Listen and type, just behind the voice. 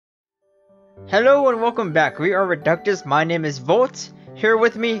Hello and welcome back. We are Reductus. My name is Volt. Here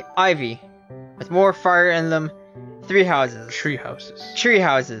with me, Ivy. With more Fire Emblem Three Houses. Tree houses. Tree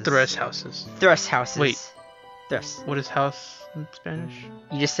houses. Thrust houses. Thrust houses. Wait. Thrust. What is house in Spanish?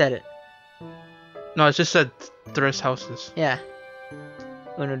 You just said it. No, I just said thrust houses. Yeah.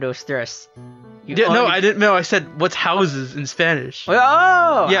 Uno, dos, tres. No, I didn't know. I said what's houses in Spanish.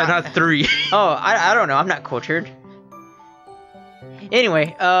 Oh! Yeah, not three. I don't know. I'm not cultured.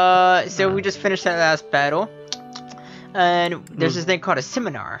 Anyway, so we just finished that last battle. And there's this thing called a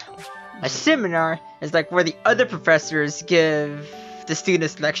seminar. A seminar is like where the other professors give the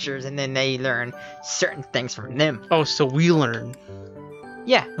students lectures and then they learn certain things from them. Oh, so we learn.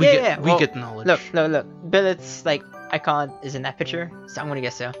 Yeah, We Well, get knowledge. Look. Billet's like icon is in that picture, so I'm gonna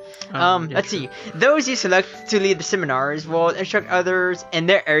guess so. Yeah, Let's sure. see. Those you select to lead the seminars will instruct others in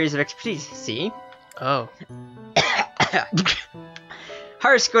their areas of expertise. See? Oh.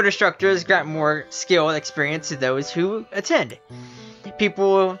 Higher skilled instructors grant more skill and experience to those who attend.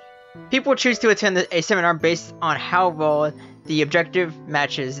 People choose to attend a seminar based on how well the objective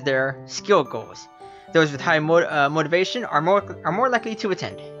matches their skill goals. Those with high motivation are more likely to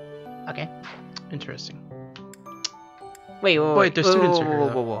attend. Okay. Interesting. Wait, the students are here,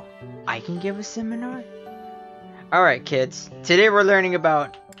 though. whoa. I can give a seminar? Alright, kids. Today we're learning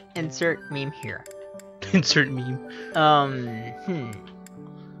about insert meme here. Insert meme.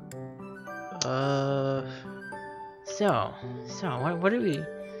 So what do we?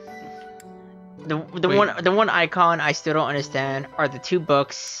 The one icon I still don't understand are the two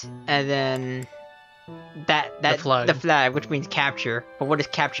books and then the flag, which means capture. But what does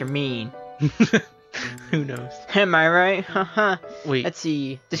capture mean? Who knows? Am I right? Haha. Wait. Let's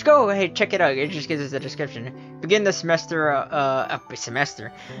see. Just go ahead, check it out. It just gives us a description. Begin the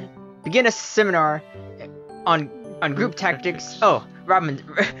Begin a seminar on group tactics. Oh,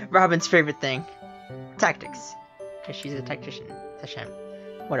 Robin's favorite thing. Tactics. Cause she's a tactician. That's shame.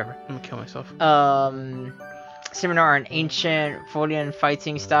 Whatever. I'm gonna kill myself. Seminar on ancient Folian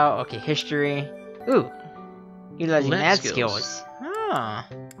fighting style. Okay, history. Ooh. Utilizing Lance mad skills. Ah.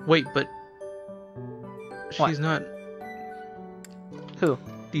 Wait, but What? she's not. Who?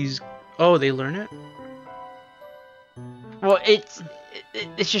 These. Oh, they learn it. Well, it's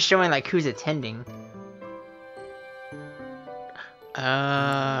just showing like who's attending.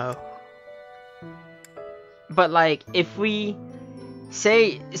 But like, if we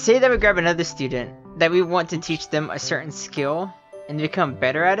say that we grab another student that we want to teach them a certain skill and become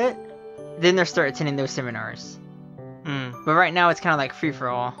better at it, then they'll start attending those seminars. But right now it's kind of like free for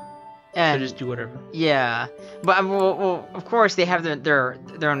all. And So just do whatever. yeah, but well, of course they have their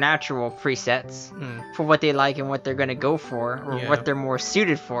natural presets for what they like and what they're gonna go for, or Yeah. what they're more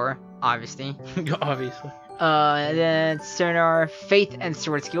suited for, obviously. Obviously. Then seminar, faith and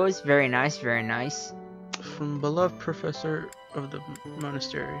sword skills. Very nice, very nice. From beloved professor of the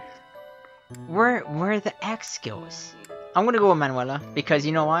monastery. Where are the axe skills? I'm gonna go with Manuela because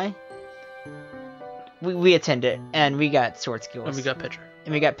you know why? We attended and we got sword skills. And we got Petra.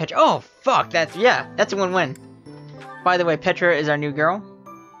 And we got Petra. Oh fuck! That's a win-win. By the way, Petra is our new girl.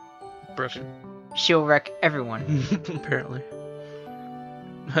 Broken. She'll wreck everyone. Apparently.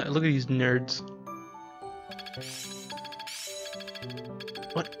 Look at these nerds.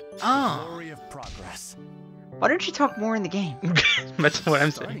 What? Oh. Glory of progress. Why don't you talk more in the game? That's what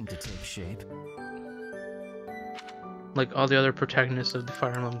I'm Starting saying. to take shape. Like all the other protagonists of the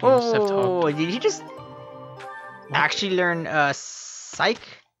Fire Emblem games have talked. Oh, did you just actually learn psych?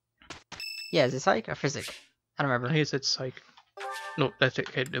 Yeah, is it psych or physics? I don't I remember. think it said psych. No, that's it.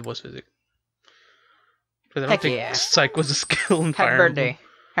 It was physics. Because I don't Heck think yeah. psych was a skill in Happy Fire birthday.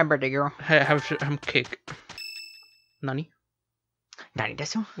 Happy birthday, girl. Emblem. Have cake. Nani? Nani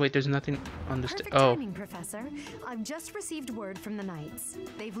desu? Wait, there's nothing on this. Perfect Oh, timing, Professor. I've just received word from the Knights.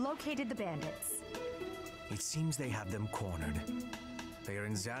 They've located the bandits. It seems they have them cornered. They are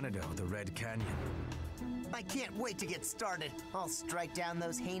in Xanadu, the Red Canyon. I can't wait to get started. I'll strike down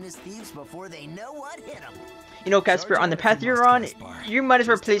those heinous thieves before they know what hit them. You know, Casper, on the path you're on, you might as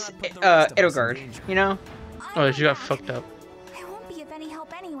well replace Edelgard. You know? oh, she got fucked up. I won't be of any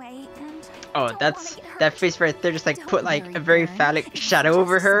help anyway, and Oh, that's that face right there. Just like put like a very phallic shadow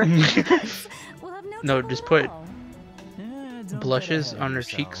over her. we'll have No, trouble just at put all. blushes on her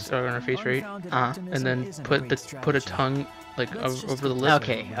cheeks or on her face, right? And then put a tongue like over the lip.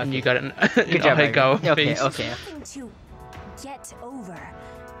 Okay, And okay. you got an Good job, Ivy. go Okay, face. okay. Nothing to get over.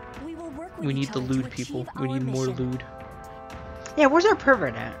 We will work with We need each the other to lewd people. achieve We our need more mission. lewd. Yeah, where's our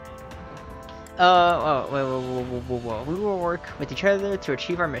pervert at? Whoa. We will work with each other to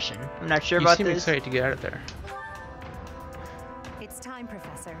achieve our mission. I'm not sure You about seem this. excited to get out of there. It's time time,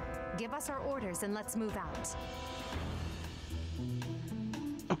 Professor. Give us our orders and let's move out.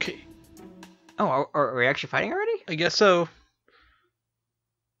 Okay. Oh, are we actually fighting already? I guess so.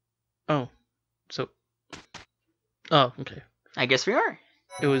 Oh. So. Oh, okay. I guess we are.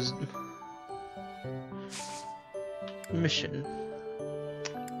 It was... Mission.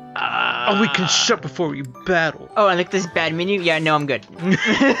 Oh, we can shut before we battle. Oh, I like this bad menu. Yeah, no, I'm good.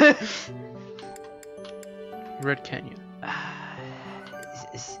 Red Canyon.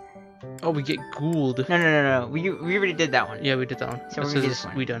 Is- Oh, we get Gould. No. We already did that one. Yeah, we did that one. So It we're gonna do says this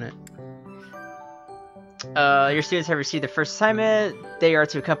one. we done it. Your students have received the first assignment. They are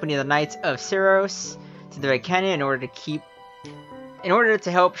to accompany the Knights of Syros to the Red Canyon in order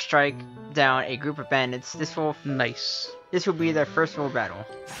to help strike down a group of bandits. This will Nice. be their first world battle.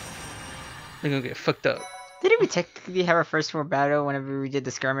 They're gonna get fucked up. Didn't we technically have our first world battle whenever we did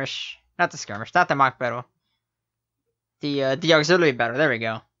the skirmish? Not the skirmish, not the mock battle. The auxiliary battle. There we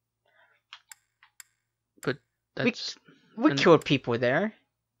go. But that's... We killed people there.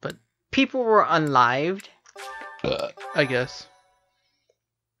 But... People were unlived. I guess.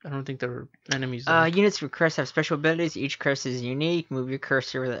 I don't think there were enemies there. Units with crests have special abilities. Each crest is unique. Move your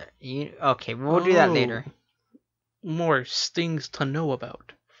cursor with it. Okay, we'll do that later. More things to know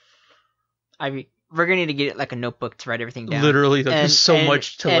about. We're gonna need to get like a notebook to write everything down. Literally, there's so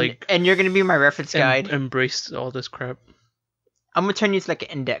much to like. And you're gonna be my reference guide. Embrace all this crap. I'm gonna turn you to like an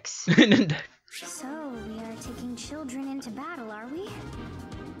index. So, we are taking children into battle, are we?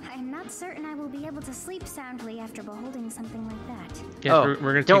 I'm not certain I will be able to sleep soundly after beholding something like that. Yeah, Oh,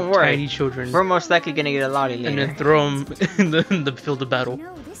 we're gonna don't take worry. tiny children We're most likely gonna get a lolly later. and then throw them in the field of battle.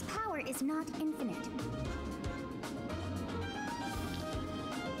 No, this power is not infinite.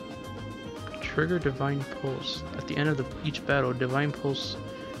 Trigger Divine Pulse. At the end of each battle, Divine Pulse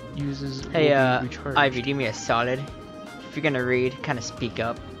uses Hey, will be recharged. Ivy, do me a solid. If you're gonna read, kind of speak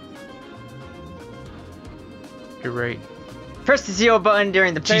up. You're right. Press the zero button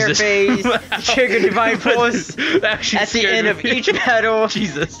during the player Jesus. phase. Trigger Divine Pulse. That actually At the scared end me. of each battle,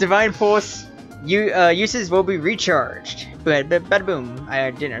 Jesus. Divine Pulse uses will be recharged. But bada boom.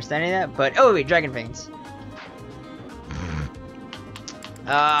 I didn't understand any of that, but oh wait, Dragon Veins.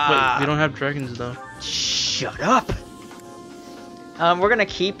 Wait, we don't have dragons though. Shut up. We're gonna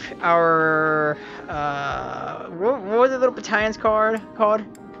keep our what were the little battalions called?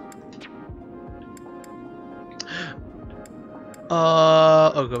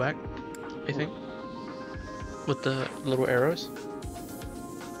 Oh, go back. I think with the little arrows.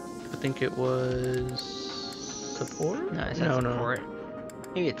 I think it was support. No, it's not support.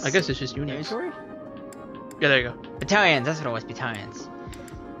 Maybe it's. I guess it's just units. inventory? Yeah, there you go. Battalions. That's what it was. Battalions.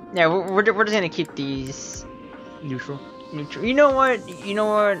 Yeah, we're just gonna keep these Neutral. neutral. You know what?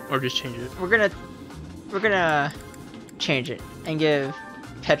 Or just change it. We're gonna change it and give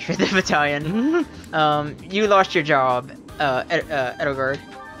Petra the battalion. You lost your job, Edelgard.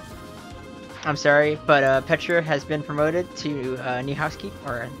 I'm sorry, but Petra has been promoted to new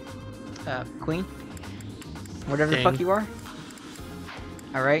housekeeper or queen, whatever the fuck you are.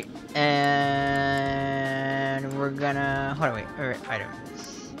 All right, and we're gonna hold on. Wait, all right, items.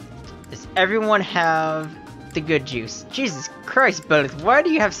 Does everyone have the good juice? Jesus Christ, Bellith, why do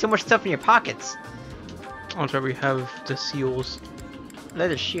you have so much stuff in your pockets? Oh, sorry, we have the seals.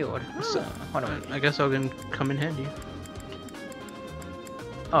 Leather shield. So, Hold on. I guess I'll come in handy.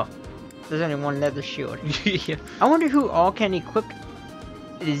 Oh, there's only one leather shield. Yeah. I wonder who all can equip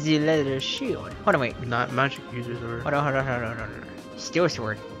the leather shield. Hold on, wait. Not magic users or. Hold on. Steel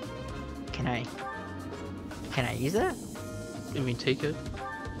sword. Can I use that? I mean, take it.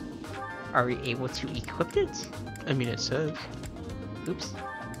 Are we able to equip it? I mean, it says. Oops.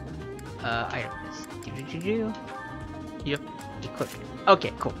 Items. Do. Yep. Equip.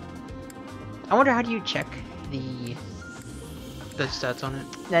 Okay, cool. I wonder how do you check the stats on it.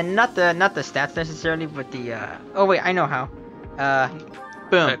 not the stats necessarily, but the oh wait, I know how.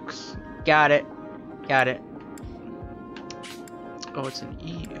 Boom. X. Got it. Oh, it's an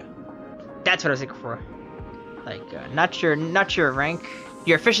E. That's what I was looking for. Like not your rank,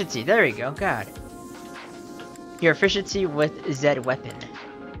 your efficiency. There you go. God. Your efficiency with Z weapon.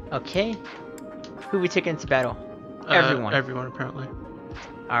 Okay. Who we taking into battle? Everyone. Everyone, apparently.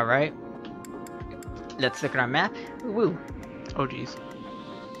 All right. Let's look at our map. Woo. Oh, geez.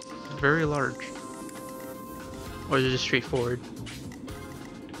 Very large. Or is it just straightforward?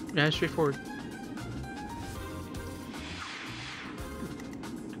 Yeah, it's straightforward.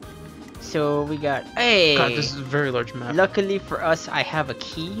 So we got. Hey. God, this is a very large map. Luckily for us, I have a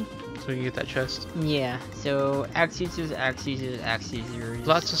key. So we can get that chest. Yeah. So axe users.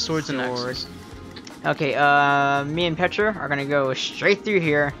 Lots of swords and axes. Okay, me and Petra are gonna go straight through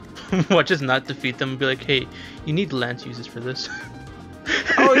here. Watch us not defeat them and be like, hey, you need lance uses for this.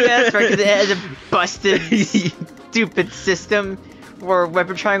 Oh yeah, that's right, because it has a busted, stupid system where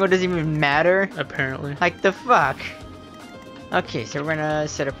weapon triangle doesn't even matter. Apparently. Like the fuck. Okay, so we're gonna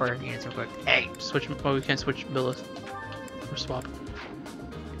set up our units real quick. Hey! Switch. Oh, we can't switch Billith. Or swap.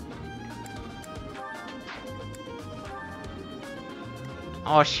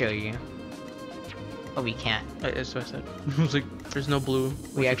 I'll show you. Oh, we can't. That's what I said. I was like, there's no blue.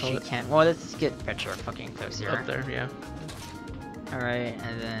 We actually can't. Well, let's get Petra fucking closer. Up there, yeah. Alright,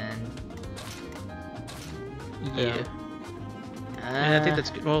 and then... Yeah. And I think that's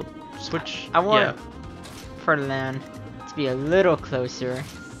good. Well, switch. I want Ferdinand to be a little closer.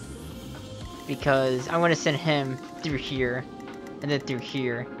 Because I want to send him through here. And then through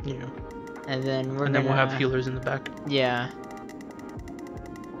here. Yeah. And then then we'll have healers in the back. Yeah.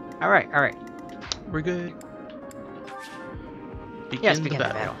 Alright, alright. We're good. Begin the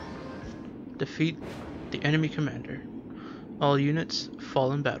battle. Defeat the enemy commander. All units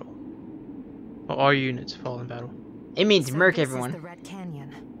fall in battle. Well, all units fall in battle. It means So murk this everyone. Is the Red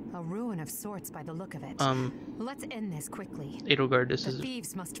Canyon, a ruin of sorts by the look of it. Let's end this quickly. Edelgard, this The is.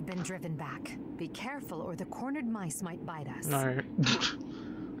 thieves must have been driven back. Be careful, or the cornered mice might bite us. Alright.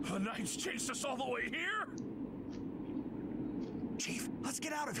 The Knights chased us all the way here? Chief, let's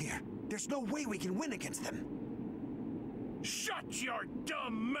get out of here. There's no way we can win against them. Shut your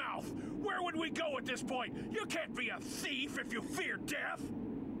dumb mouth! Where would we go at this point? You can't be a thief if you fear death!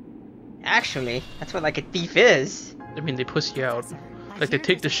 Actually, that's what like a thief is. I mean, they pussy you out. Like, they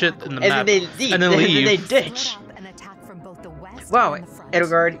take the shit in the And map. then they leave. And then leave. they ditch. Split up and attack from both the west Wow, and the front.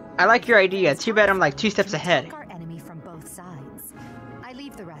 Edelgard, I like your idea. Too bad I'm like 2 steps ahead. Attack our enemy from both sides. I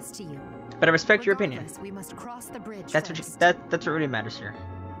leave the rest to you. But I respect your opinion. Regardless, we must cross the bridge That's first. that's what really matters here.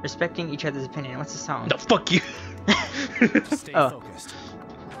 Respecting each other's opinion. What's the song? No, fuck you. Stay Oh. focused.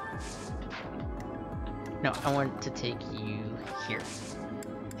 No, I want to take you here.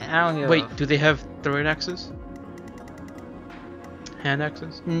 And I don't give Wait, do they have throwing axes? Hand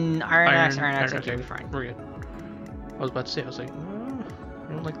axes? Iron axe, okay, we're fine. We're good. I was about to say, I was like, no,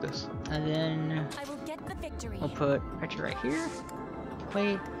 I don't like this. And then I will get the victory. we'll put Petra right here.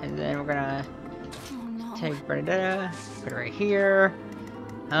 Wait, and then we're gonna Oh no. take Bernadetta, put it right here.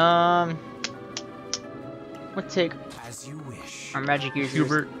 We'll take As you wish. our magic users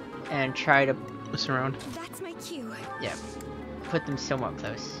Hubert, and try to listen around. That's my cue. put them somewhat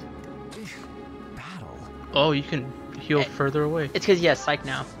close. Battle? Oh, you can heal Eh. further away. It's because, yeah, psych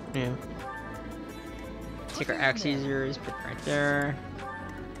now. Yeah. Take our axe users, put them right there.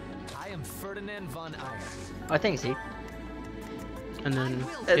 I am Ferdinand von Eyre. Oh, thanks, Zeke. And then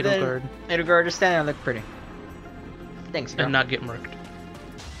And Edelgard. then Edelgard, just stand there and look pretty. Thanks, girl. And not get murked.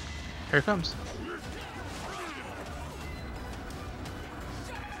 Here it comes.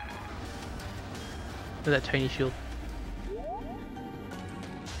 Look at that tiny shield.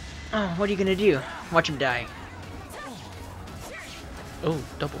 Oh, what are you gonna do? Watch him die. Oh,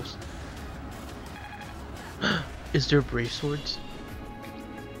 doubles. Is there brave swords?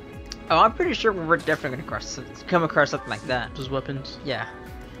 Oh, I'm pretty sure we're definitely gonna come across something like that. Those weapons? Yeah.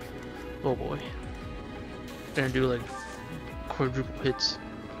 Oh boy. Gonna do like quadruple hits.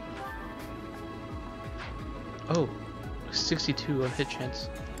 Oh, 62 on hit chance.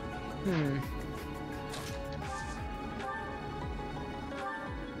 Hmm.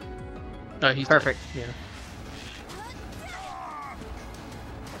 He's Perfect. dead. Yeah.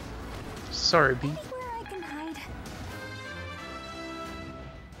 Sorry, B. Where I can hide.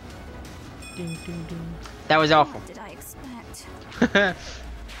 Ding, ding, ding. That was awful. What did I expect?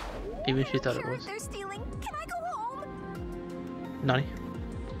 Even she thought it Sure, was. they're stealing. Can I go home? Naughty.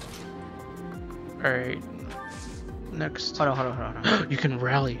 Alright. Next. Hold on. You can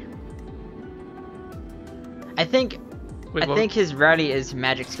rally. I think Wait, I what? think his rally is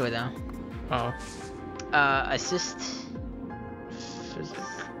magic skill though. Oh. Assist. Physic.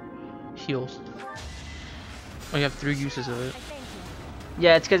 Heals. Oh, you have 3 uses of it.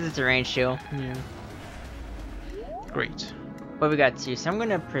 Yeah, it's because it's a range shield. Yeah. Great. But we got 2, so I'm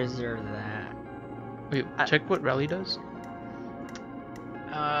gonna preserve that. Wait, check what rally does.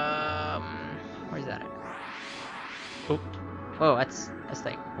 Where's that at? Oh. Whoa, that's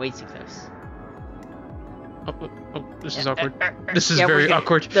like way too close. Oh, this is awkward. This is Yeah, we're very good.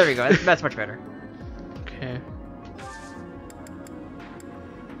 awkward. There we go. That's much better. Okay.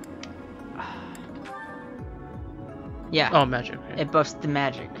 Yeah. Oh, magic. Okay. It buffs the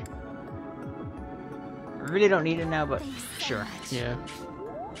magic. I really don't need it now, but sure. Yeah.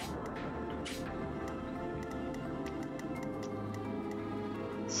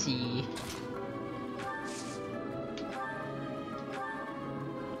 Let's see.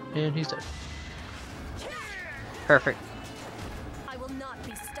 And he's dead. Perfect. I will not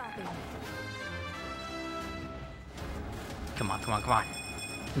be stopping. Come on, come on, come on.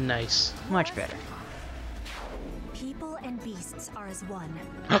 Nice. Much better. People and beasts are as one.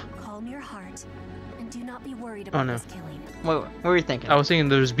 Calm your heart and do not be worried Oh, about no. this killing. What were you thinking? I was thinking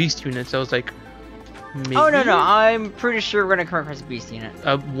there's beast units. I was like, maybe? Oh no, I'm pretty sure we're gonna come across a beast unit.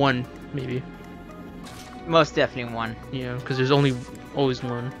 One, maybe. Most definitely one. Yeah, because there's always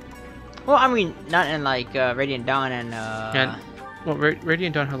one. Well, I mean, not in like Radiant Dawn and And well,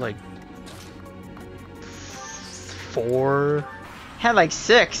 Radiant Dawn had like 4. had like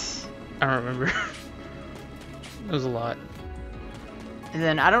 6. I don't remember. It was a lot. And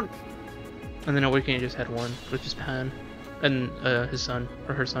then I don't. And then Awakening just had 1, which is Pan, and his son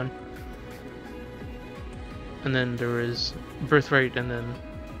or her son. And then there was Birthright, and then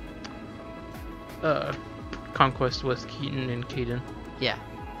Conquest with Keaton and Caden, Yeah.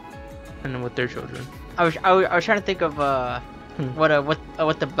 and then with their children. I was trying to think of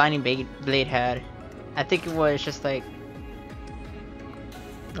what the Blinding Blade had. I think it was just like,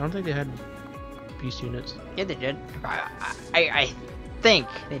 I don't think they had beast units. yeah, they did. I think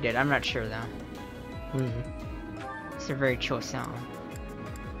they did. I'm not sure though. It's a very chill sound.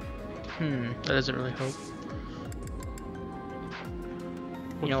 That doesn't really help.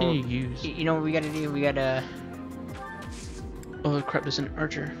 What You know, can you use? You know what we gotta do? We gotta. Oh crap! There's an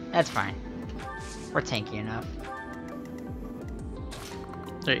archer. That's fine. We're tanky enough.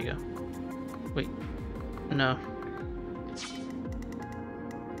 There you go. Wait. No.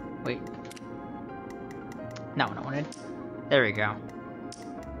 Wait. Not what I wanted. There we go.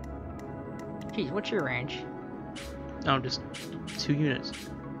 Jeez, what's your range? Oh, just 2 units.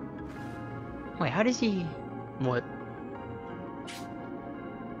 Wait, how does he? What?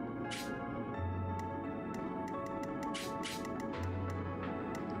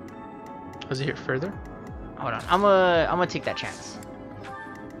 Was he here further? Hold on. I'm gonna take that chance.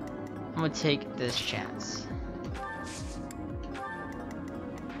 I'm gonna take this chance.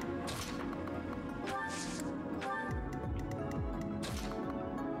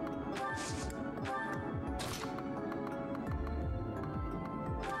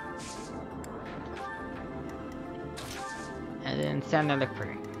 And then stand there, look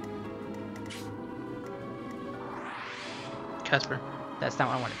pretty. Casper. That's not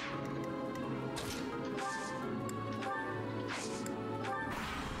what I wanted.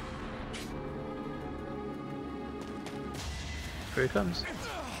 Here he comes.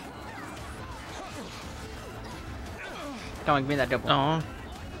 Don't give me that double. Oh.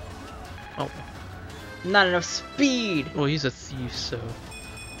 Oh. Not enough speed. Well, he's a thief, so. I'm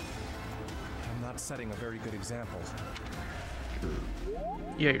not setting a very good example.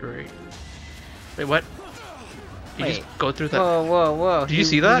 Yeah, you're right. Wait, what? You Wait. just go through that? Whoa. Did you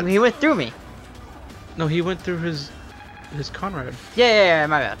see that? He went through me. No, he went through his Conrad. Yeah,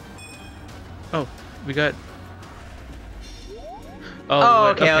 my bad. Oh, we got. Oh,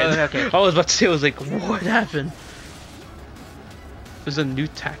 what? okay. I was about to say, I was like, what happened? There's a new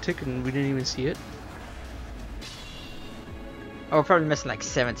tactic and we didn't even see it. Oh, we're probably missing like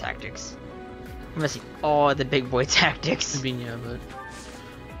 7 tactics. We're missing all the big boy tactics. I mean, yeah, but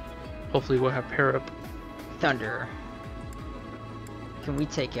hopefully we'll have pair up. Thunder. Can we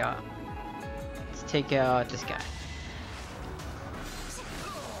take out? Let's take out this guy.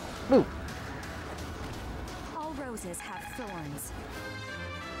 Ooh. All roses have thorns.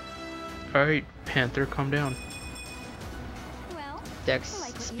 All right, Panther, calm down. Well, Dex, I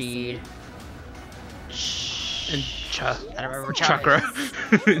like what you speed. And I don't remember Chakra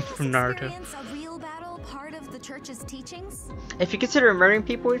from Is Naruto. experience a real battle part of the church's teachings? If you consider murdering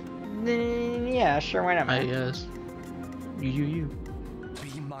people, then yeah, sure, why not? I Man? guess. You.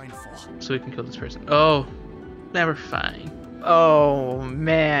 Be mindful. So we can kill this person. Oh, never fine. Oh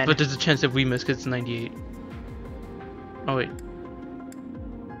man. But there's a chance if we miss because it's 98. Oh wait.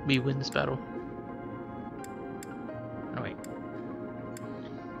 We win this battle. Oh, wait.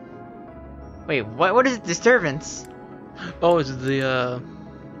 Wait, what is disturbance? Oh, it's the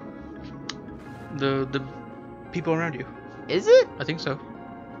people around you. Is it? I think so.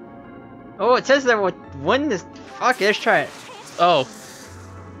 Oh, it says that we'll win this. Fuck it, let's try it. Oh,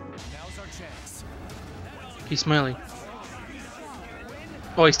 Now's our chance. he's smiling.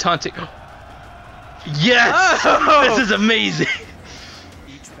 Oh, he's taunting. Yes! Oh! This is amazing.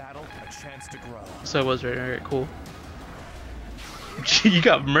 Each battle, a chance to grow. So I was right. Alright, cool. You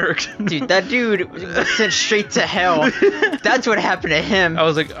got murked. Dude, that dude was sent straight to hell. That's what happened to him. I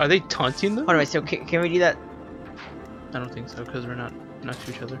was like, are they taunting them? Hold on, wait, so can we do that? I don't think so, because we're not next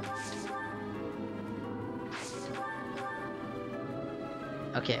to each other.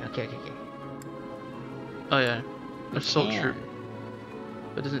 Okay. Oh yeah, assault can. troop.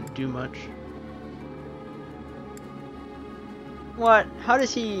 But doesn't do much. What? How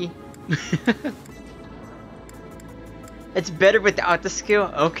does he? It's better without the skill?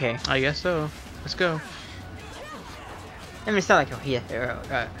 Okay. I guess so. Let's go. I mean, it's not like he'll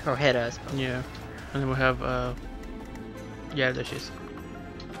hit us. But... Yeah. And then we'll have, yeah, there she is.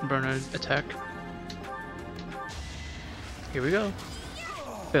 Burner attack. Here we go.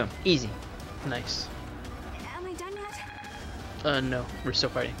 Boom. Easy. Nice. Am I done yet? No. We're still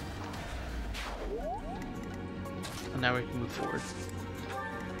fighting. And now we can move forward.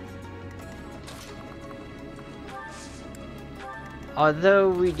 Although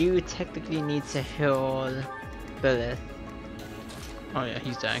we do technically need to heal Lilith. Oh yeah,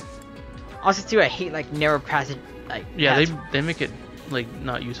 he's dying. Also, too, I hate like narrow passage. Like Yeah, paths. they make it like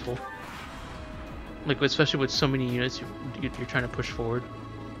not useful. Like especially with so many units you're trying to push forward.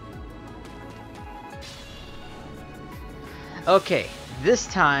 Okay, this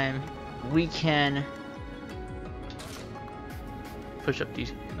time we can. Push up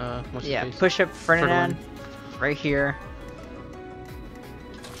these. What's the Yeah, face? push up Ferdinand right here.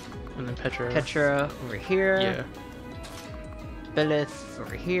 And then Petra. Petra over here. Yeah. Lilith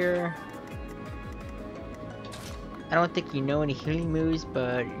over here. I don't think you know any healing moves,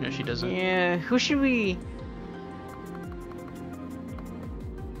 but No, she doesn't. Yeah, who should we?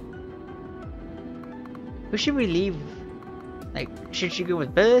 Who should we leave? Like, should she go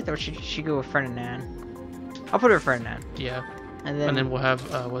with Lilith or should she go with Ferdinand? I'll put her with Ferdinand. Yeah. And then we'll have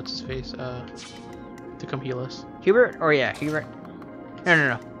what's his face to come heal us. Hubert? Or yeah, Hubert.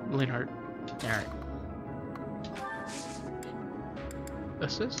 No. Leonhardt. Alright.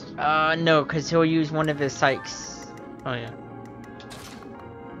 Assist? No, because he'll use one of his psychs. Oh yeah.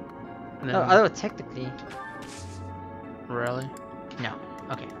 And then Oh, although technically. rally. No.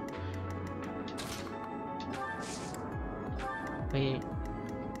 Okay. Wait.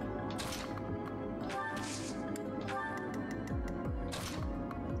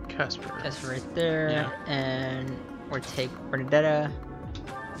 Casper. That's right there. Yeah. And we'll take Bernadetta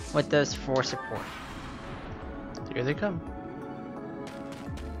with us for support. Here they come.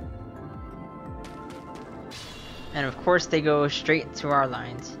 And of course they go straight to our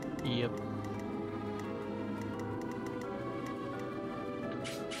lines. Yep.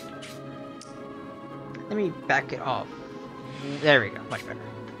 Let me back it off. There we go, much better.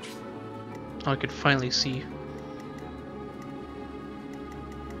 Oh, I could finally see.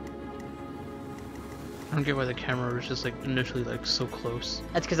 I don't get why the camera was just like initially like so close.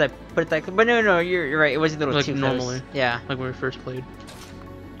 That's because I put it like, but no, you're right. It was a little Like too normally. close. Yeah. Like when we first played.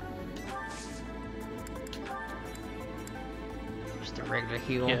 Just a regular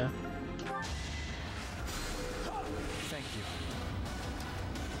heal. Yeah. Thank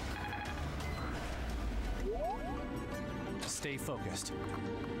you. Stay focused.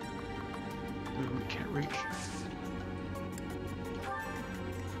 Ooh, can't reach.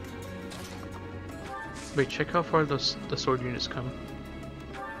 Wait, check how far the sword units come.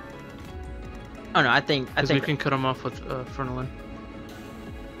 Oh no, I think Because we can cut them off with Fernalin.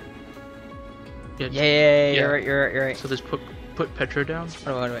 Yeah, Yeah, Yeah. you're right. So just put Petra down.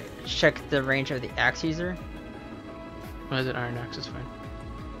 Wait. Check the range of the axe user. Why is it Iron Axe? Is fine.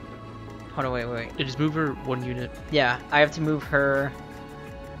 Hold on, wait. Yeah, just move her one unit. Yeah, I have to move her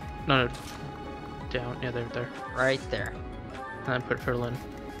No, down. Yeah, there. right there. And then put Fernalin.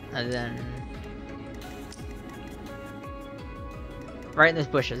 And then right in those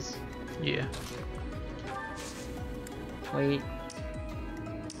bushes. Yeah. Wait.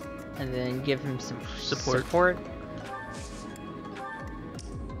 And then give him some Support.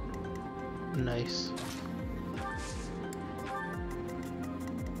 Nice.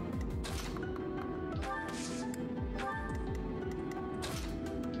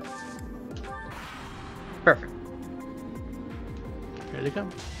 Perfect. Here they come.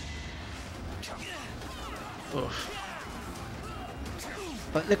 Oof.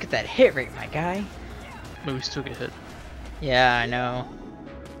 But look at that hit rate, my guy. But we still get hit. Yeah, I know.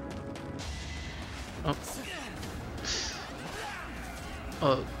 Oh.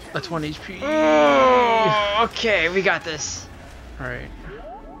 Oh, that's 1 HP. Oh, okay, we got this. Alright.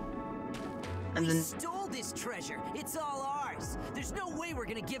 And We then stole this treasure. It's all ours. There's no way we're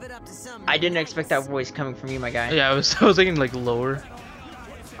gonna give it up to some. I didn't expect that voice coming from you, my guy. Yeah, I was thinking like lower.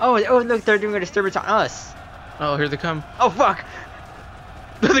 Oh, look, they're doing a disturbance on us. Oh, here they come. Oh, fuck.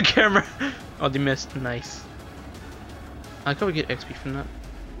 The camera. Oh, they missed. Nice. I like how we get XP from that.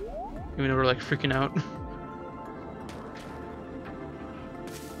 Even though we're like freaking out.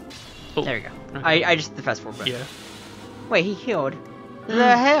 Oh, There we go. okay. I just did the fast forward button. Yeah. Wait, he healed.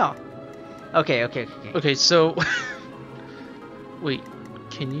 The hell? Okay. Okay, so wait,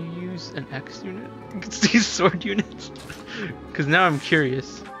 can you use an X unit against these sword units? Because now I'm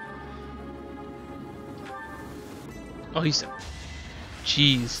curious. Oh, he's...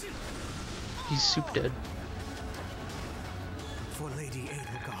 Jeez. He's super dead. For Lady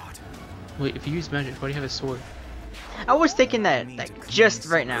Edelgard. Wait, if you use magic, why do you have a sword? I was thinking that, like, just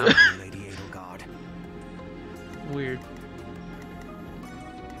right now. Lady Edelgard. Weird.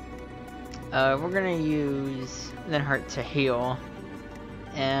 We're gonna use Linhardt to heal.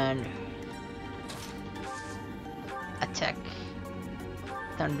 And... attack.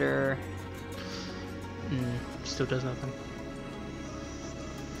 Thunder. Still does nothing.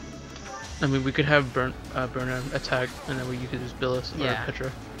 I mean, we could have Burner attack, and then you could just Billis or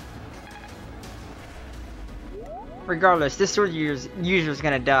Petra. Regardless, this sword user is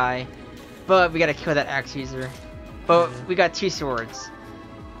gonna die. But we gotta kill that axe user. But we got 2 swords.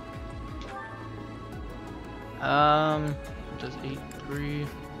 Does 8-3.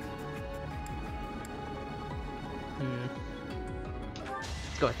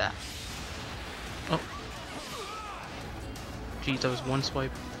 Let's go with that. Oh. Jeez, that was one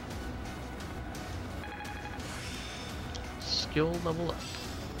swipe. Skill level up.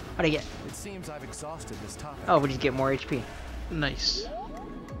 What'd I get? It seems I've exhausted this topic. Oh, we just get more HP. Nice.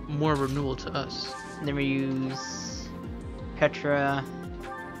 More renewal to us. Then we use Petra.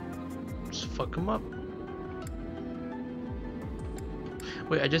 Just fuck him up.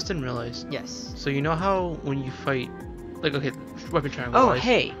 Wait, I just didn't realize. Yes. So you know how when you fight, like, okay, weapon triangle. Oh,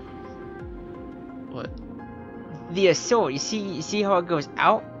 hey. What? The assault. You see how it goes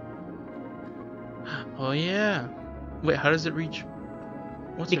out? Oh yeah. Wait, how does it reach?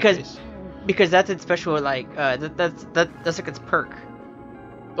 What's Because that's its special, like, that's like its perk.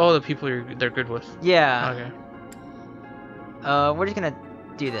 Oh, the people they're good with. Yeah. Okay. We're just gonna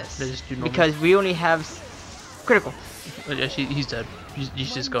do this They just do normal. because we only have critical. Oh, yeah, he's dead.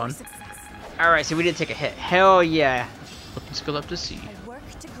 He's just gone. All right, so we did take a hit. Hell yeah. Looking skill up to C.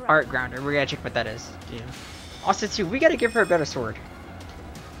 Art grounder. We gotta check what that is. Yeah. Also, too, we gotta give her a better sword.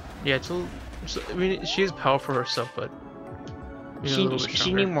 Yeah, I mean, she is powerful herself, but She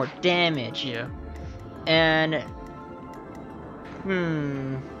need more damage. Yeah. And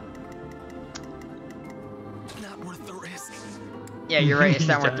Not worth the risk. yeah, you're right. It's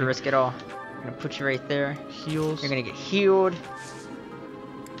not He's worth the risk at all. I'm gonna put you right there. Heals. You're gonna get healed.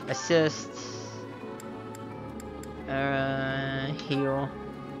 Assist. Heal.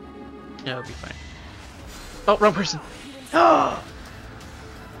 Yeah, it'll be fine. Oh, wrong person. Oh!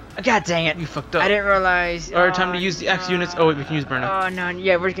 God dang it! You fucked up. I didn't realize. Alright, time to use the X units. Oh wait, we can use Burner. Oh no,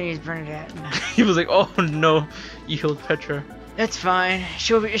 yeah, we're just gonna use Bernadette. He was like, oh no, you healed Petra. That's fine.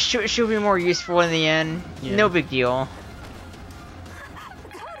 She'll be more useful in the end. Yeah. No big deal.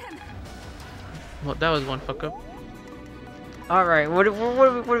 Well, that was one fuck up. All right, what do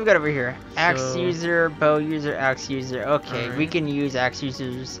we got over here? Axe So- user, bow user, axe user. Okay, we Alright. can use axe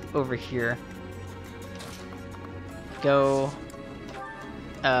users over here. Go.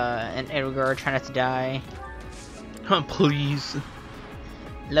 And Edelgard, try not to die. Please.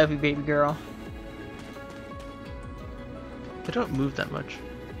 Love you, baby girl. They don't move that much.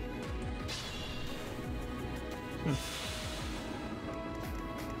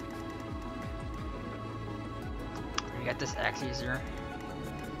 We got this axe user.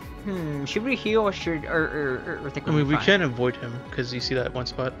 Should we heal or think I we'll mean, be we fine? can avoid him because you see that one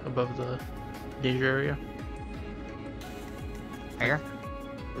spot above the danger area. Here?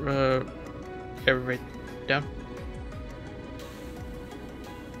 Yeah, right down.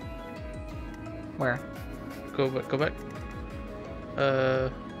 Where? Go back.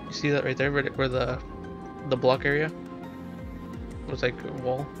 You see that right there, where the block area was like a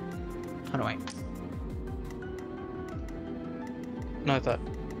wall. Oh no, wait. No, I thought.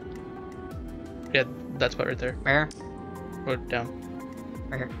 Yeah, that spot right there. Where? Or down.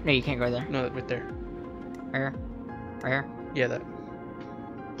 Right here. No, you can't go there. No, right there. Right here. Right here. Yeah, that.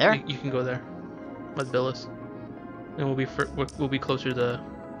 There. You can go there. Let's Billis. And we'll be closer to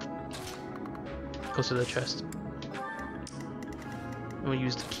the chest. And we'll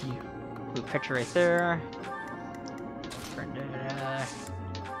use the key. Blue picture right there.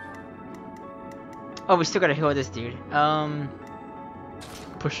 Oh, we still gotta heal this dude.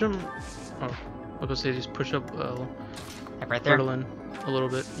 Push him. Oh, I was gonna say just push up Like right there. Berlin a little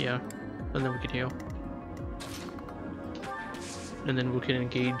bit, yeah, and then we can heal. And then we can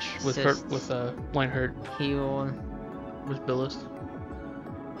engage with Assist. Lionheart Heal. with Billis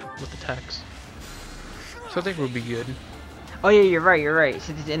with attacks. So I think we'll be good. Oh yeah, you're right.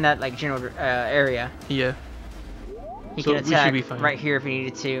 So it's in that like general area. Yeah. He So can we should attack be fine. right here if he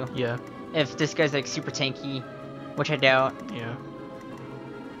needed to. Yeah. If this guy's like super tanky, which I doubt. Yeah.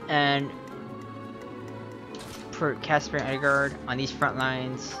 And put Casper and Edgard on these front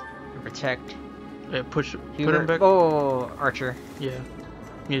lines and protect. Yeah. Put Hubert. him back. Oh, Archer. Yeah.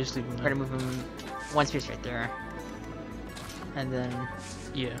 You just leave him Try there. to move him one space right there. And then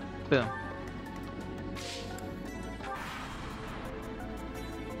Yeah. boom.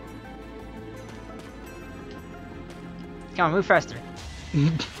 Come on, move faster.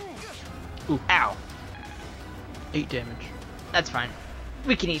 Ooh. Ow. 8 damage. That's fine.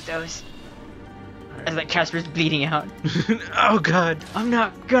 We can eat those. Alright. As like Casper's bleeding out. Oh god. I'm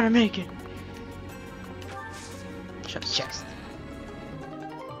not gonna make it. Chest.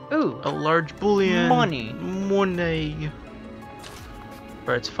 Ooh. A large bullion. Money. Money. Alright,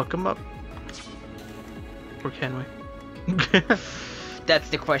 let's fuck him up. Or can we? That's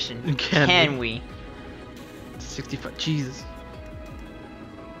the question. Can we? 65. Jesus.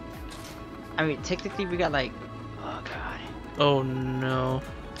 I mean, technically we got like... Oh god. Oh no.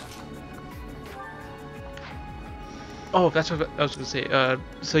 Oh, that's what I was gonna say.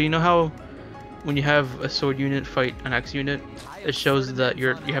 So you know how when you have a sword unit fight an axe unit, it shows that you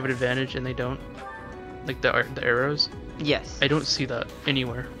have an advantage and they don't, like the arrows. Yes. I don't see that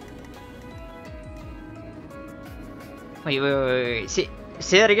anywhere. Wait. Say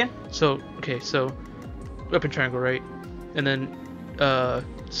that again? So okay, so weapon triangle, right? And then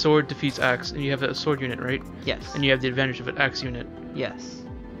sword defeats axe, and you have a sword unit, right? Yes. And you have the advantage of an axe unit. Yes.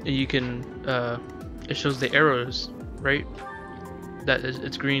 And you can it shows the arrows, right? That is,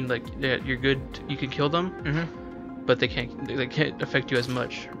 it's green, like you're good, you can kill them, but they can't affect you as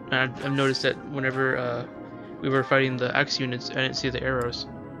much. And I've noticed that whenever we were fighting the axe units, I didn't see the arrows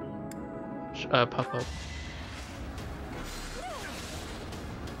pop up.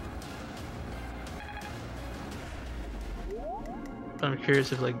 I'm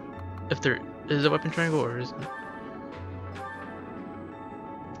curious if there is a weapon triangle or isn't.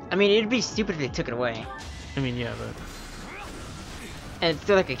 I mean, it'd be stupid if they took it away. I mean, yeah, but And it's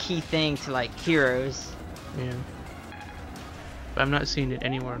still like a key thing to like heroes. yeah. But I'm not seeing it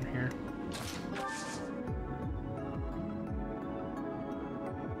anywhere in here.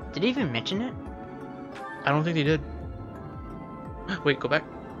 Did he even mention it? I don't think they did. Wait, go back.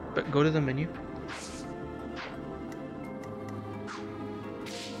 But go to the menu.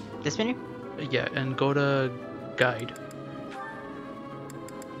 This menu? Yeah, and go to guide.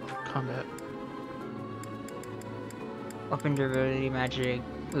 Combat. Weapon durability, magic,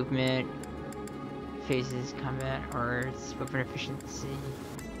 movement, phases, combat, arts, weapon efficiency,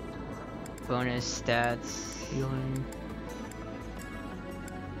 bonus stats. Healing.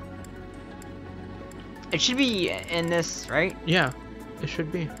 It should be in this, right? Yeah, it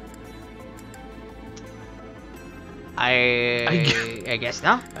should be. I guess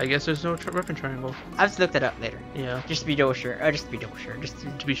not. I guess there's no weapon triangle. I have to look that up later. Yeah. Just to be double sure. Just to be double sure. Just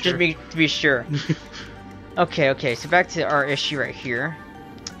To be sure. to be sure. Okay. So back to our issue right here.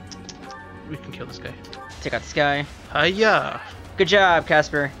 We can kill this guy. Take out this guy. Hiya! Good job,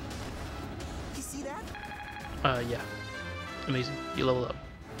 Casper. You see that? Yeah. Amazing. You level up.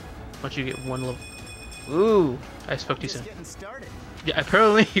 Once you get 1 level. Ooh. I spoke too Just soon. getting started. Yeah,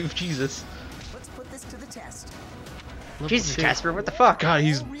 apparently, Jesus. Let's put this to the test. Level Jesus, 2. Casper, what the fuck? God,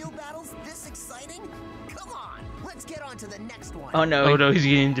 he's. Real battles this exciting? Come on, let's get on to the next one. Oh no. Oh no, he's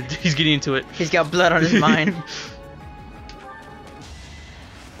getting into it. He's got blood on his mind.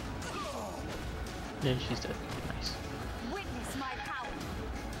 Yeah, she's dead. Nice. Witness my power.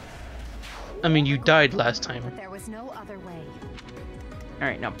 I mean, you died last time. But there was no other way.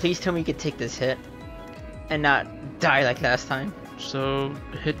 Alright, now please tell me you can take this hit and not die like last time. So,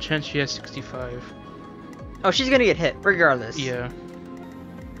 hit chance she has 65. Oh, she's gonna get hit, regardless. Yeah.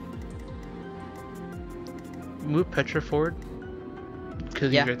 Move Petra forward.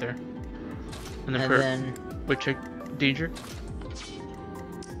 Because Yeah. he's right there. And then And put then wait, check danger.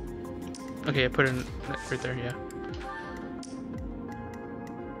 Okay, I put it right there, yeah.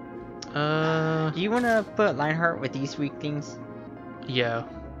 do you wanna put Lionheart with these weak things? Yeah.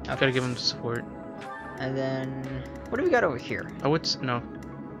 Okay. Gotta give him support. And then what do we got over here? I would no.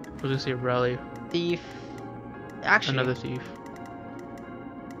 I was gonna say rally. Thief. Actually, Another thief.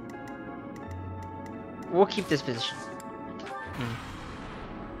 we'll keep this position.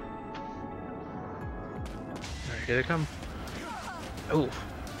 Alright, here they come. Oh.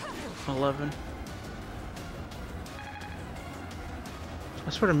 11. I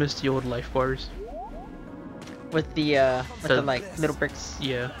sort of miss the old life bars. With the like little bricks.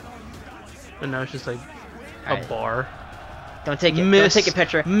 Yeah. But now it's just like a Alright. bar. Don't take it. Miss. Don't take it,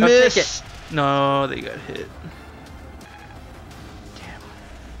 Petra. Don't Miss. take it. No, they got hit.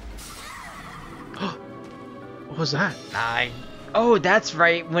 was that? Oh, that's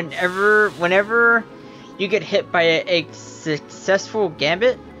right. Whenever you get hit by a successful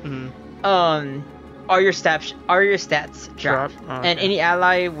gambit, all your stats drop. Oh, And any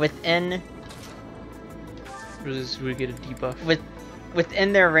ally within we get a debuff.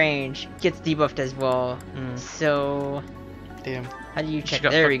 within their range gets debuffed as well. So Damn. how do you check?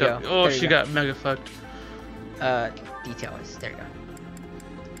 There we go. Oh, There she you go. got mega fucked. Details. There you go.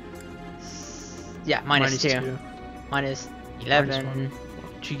 Yeah, minus 2. Minus 11.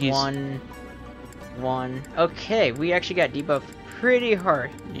 Cheekies. 1. Okay, we actually got debuffed pretty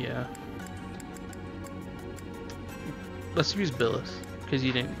hard. Yeah. Let's use Billis, because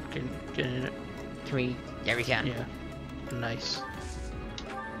you didn't get in it. Can we? Yeah, we can. Yeah. Nice.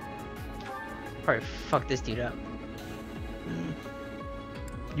 Probably fuck this dude up.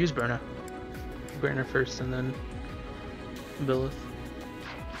 Use Berna. Berna first and then Billis.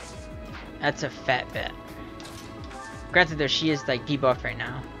 That's a fat bet. Granted, though, she is like debuffed right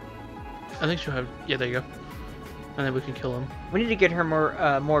now. I think she'll have. Yeah, there you go. And then we can kill him. We need to get her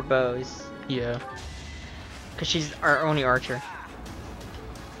more bows, Yeah. cause she's our only archer.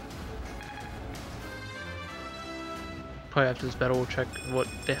 Probably after this battle, we'll check what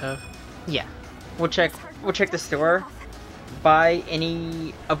they have. Yeah, we'll check the store, buy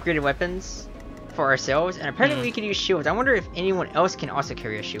any upgraded weapons for ourselves, and apparently we can use shields. I wonder if anyone else can also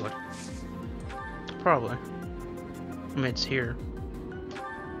carry a shield. Probably. I mean, it's here.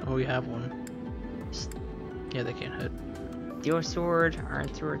 Oh, we have one. Yeah, they can't hit. Steel sword,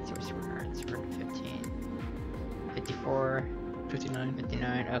 iron sword, steel sword, iron sword, 15, 54, 59.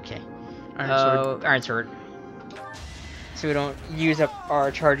 59. Okay. Iron sword. Iron sword. So we don't use up our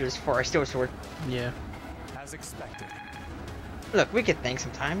charges for our steel sword. Yeah. As expected. Look, we get things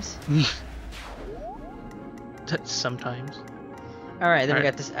sometimes. Sometimes. All right, then we Alright,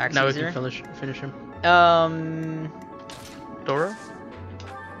 got this axe now user. we can finish him. Dora?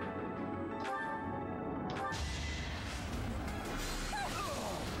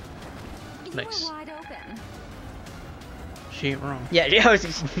 Nice. Wide open. She ain't wrong. Yeah, I was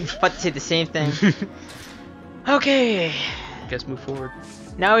about to say the same thing. Okay, Guess move forward.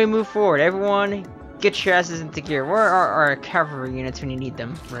 now we move forward. Everyone, get your asses into gear. Where are our cavalry units when you need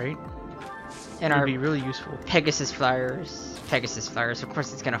them? Right? And It'd our be really useful. Pegasus flyers. Pegasus flyers. Of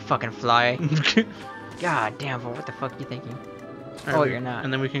course, it's gonna fucking fly. God damn, but what the fuck are you thinking? Alright, Oh, you're not.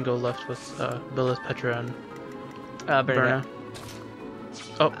 And then we can go left with Billis, Petra, and Berna. Berna.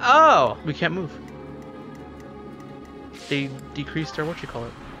 Oh, Oh! we can't move. They decreased our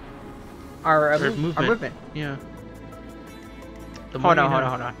what-you-call-it. Our Our movement. Yeah. The Hold more on, you hold know. on,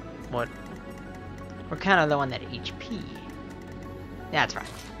 hold on. What? We're kind of low on that HP. Yeah, that's right.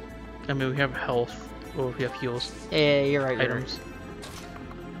 I mean, we have health, or we have heals, Yeah, you're right. You're right. items.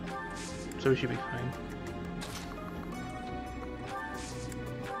 So we should be fine.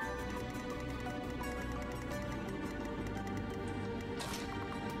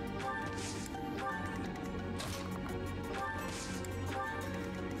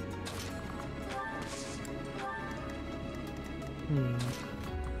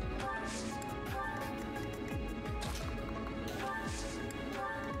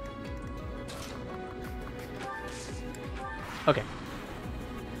 Okay.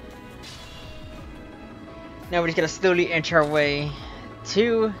 Now we're just gonna slowly inch our way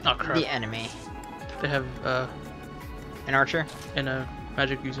to Oh, crap. the enemy. They have An archer? and a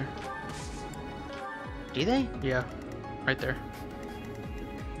magic user. Do they? Yeah, right there.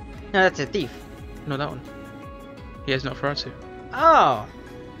 No, that's a thief. No, that one. He has no Faratsu. Oh!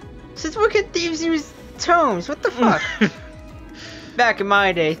 Since when can thieves use tomes? What the fuck? Back in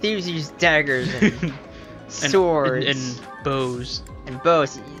my day, thieves used daggers and swords and bows. and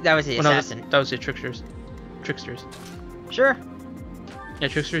bows. That was the Well, no, assassin. that was the tricksters. Tricksters. Sure. Yeah,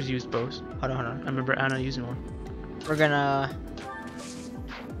 tricksters used bows. Hold on, hold on. I remember Anna using one. We're gonna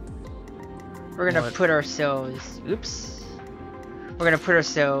What? put ourselves. Oops. We're gonna put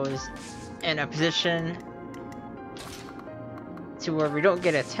ourselves in a position to where we don't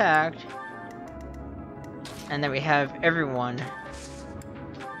get attacked, and then we have everyone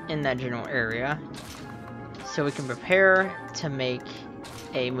in that general area, so we can prepare to make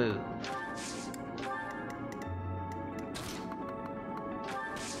a move.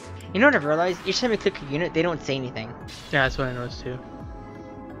 You know what I've realized? Each time we click a unit, they don't say anything. Yeah, that's what I noticed too.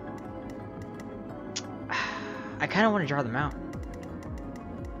 I kind of want to draw them out.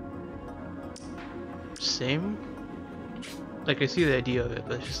 Same. Like I see the idea of it,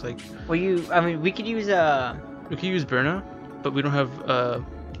 but it's just like Well, I mean, we could use we could use Berna, but we don't have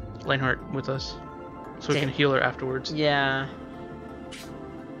Lionheart with us, so we Same. can heal her afterwards. yeah.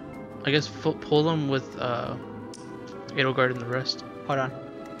 I guess pull them with Edelgard and the rest. Hold on.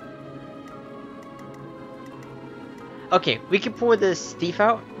 Okay, we can pull this thief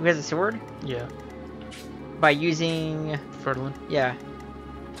out who has a sword Yeah. by using... Ferdinand. Yeah.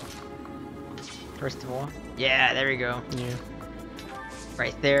 First of all. Yeah, there we go. Yeah.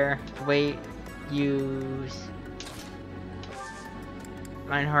 Right there. Wait. Use...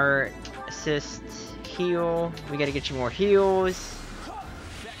 Reinhardt. Assist. Heal. We gotta get you more heals. Back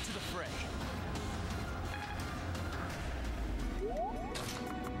to the fray.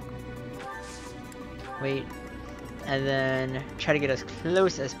 Wait. And then try to get as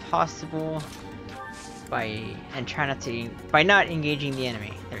close as possible by not engaging the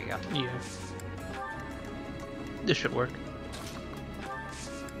enemy. There we go. Yeah. This should work.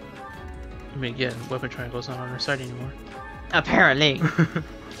 I mean, again, weapon triangle's not on our side anymore. Apparently.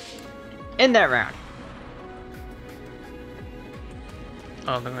 In that round.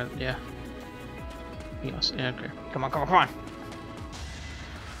 Oh, they're gonna, yeah. Yes, yeah, okay. Come on, come on, come on.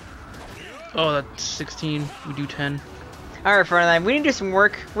 Oh, that's 16. We do 10. Alright, Frontline, we need to do some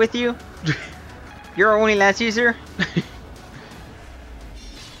work with you. You're our only lance user.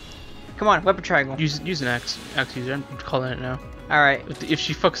 Come on, weapon triangle. Use an axe user. I'm calling it now. Alright. If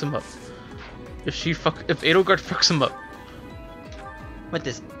she fucks him up. If Edelgard fucks him up, What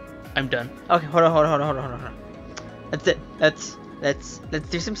this? I'm done. Okay, hold on. That's it. Let's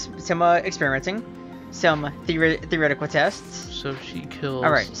do some experimenting. Some theoretical tests. So she kills.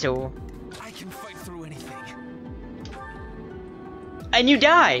 Alright, so... I can fight through anything. And you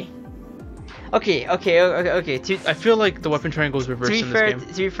die! Okay. I feel like the weapon triangle is reversed in this game.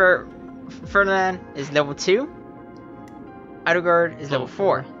 To be fair, Ferdinand is level 2. Edelgard is level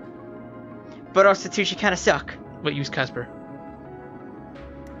 4. But also too, she kinda suck. Wait, use Casper.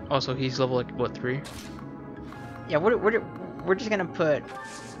 Also, he's level like what, 3? Yeah, we're just gonna put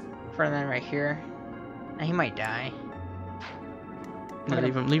Ferdinand right here. And he might die. No,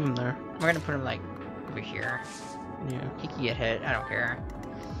 leave him there. We're gonna put him like over here. Yeah. He can get hit, I don't care.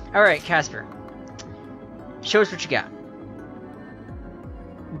 Alright, Casper. Show us what you got.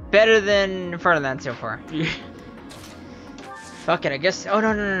 Better than Ferdinand so far. Fuck it, I guess. Oh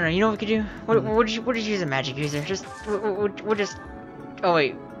no! You know what we could do? We'll just use a magic user. We'll just. Oh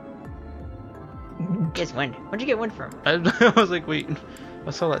wait. Gets wind. Where'd you get wind from? I was like, wait.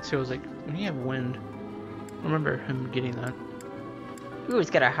 I saw that too. I was like, when you have wind, I remember him getting that. Ooh,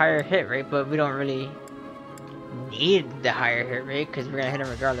 it's got a higher hit rate, but we don't really need the higher hit rate because we're gonna hit him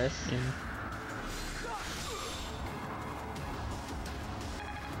regardless. Yeah.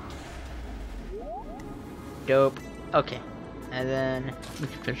 Dope. Okay. And then We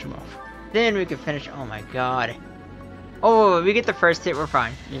can finish him off. Then we can finish. Oh my god. Oh, we get the first hit, we're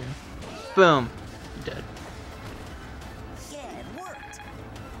fine. Yeah. Boom. Dead. Yeah, it worked.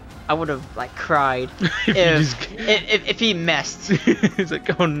 I would have like cried If if he messed. He's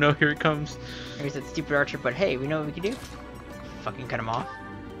like, oh no, here it comes. He's that stupid archer, but hey, we know what we can do. Fucking cut him off.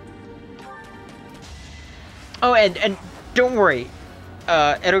 Oh, and don't worry.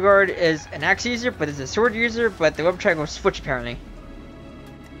 Edelgard is an axe user, but is a sword user, but the weapon triangle switch apparently.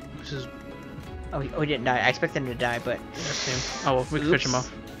 This is. Oh, he didn't die. I expected him to die, but. Oh well, we can finish him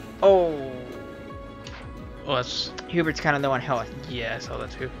off. Oh. Oh, that's. Hubert's kind of low on health. Yeah, I saw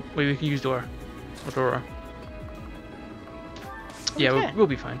that too. Wait, we can use Dora. Or Dora. Yeah, we'll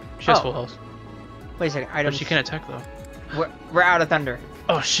be fine. She has full health. Wait a second. But Items. she can attack though. We're out of thunder.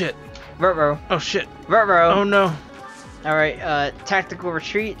 Oh shit. Ruh-roh. Oh shit. Ruh-roh. Oh no. Alright, tactical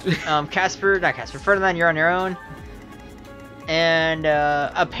retreat. Not Casper, Ferdinand, you're on your own. And,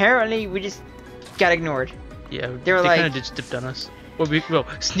 apparently we just got ignored. Yeah, they were like... kind of just dipped on us. Well,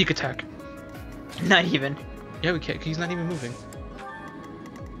 sneak attack. Not even. Yeah, we can't, 'cause he's not even moving.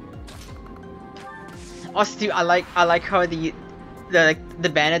 Also, dude, I like how the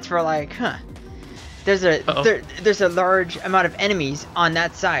bandits were like, huh. There's a large amount of enemies on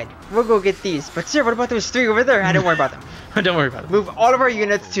that side. We'll go get these. But sir, what about those 3 over there? I don't worry about them. Don't worry about it. Move all of our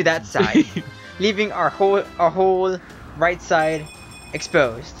units to that side, leaving our whole right side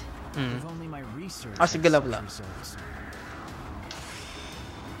exposed. If only my research Also, good level up.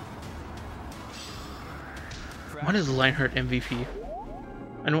 Why does Lionheart MVP?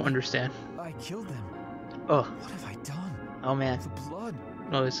 I don't understand. I killed them. Oh. What have I done? Oh man. The blood.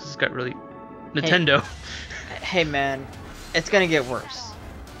 Oh, this has got really... Nintendo. Hey man, it's gonna get worse.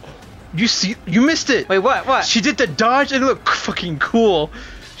 You missed it! Wait, what? She did the dodge and it looked fucking cool.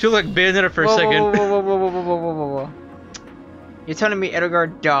 She looked like Bayonetta for a second. Whoa. You're telling me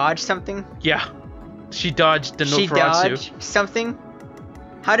Edelgard dodged something? Yeah. She dodged the She Noferatsu. dodged something?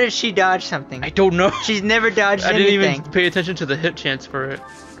 How did she dodge something? I don't know. She's never dodged I anything. didn't even pay attention to the hit chance for it.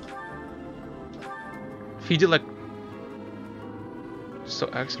 He did like So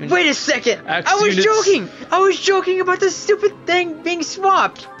Axe units. Wait a second! Axe I was units. joking! I was joking about the stupid thing being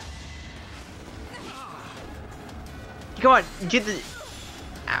swapped! Come on, do the...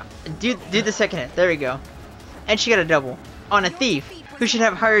 Ow. Do the second hit. There we go. And she got a double. On a thief, who should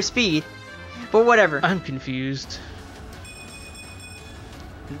have higher speed. But whatever. I'm confused.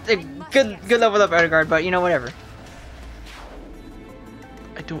 Good level up, Edgar, but you know, whatever.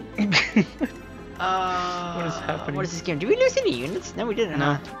 I don't... What is happening? What is this game? Did we lose any units? No, we didn't.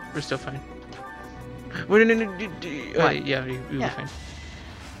 No, Huh? we're still fine. Wait, no. What? Yeah, we'll be fine.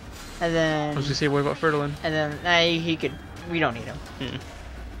 And then... I was gonna say, what about Fertilin? And then, he could... We don't need him. Mm.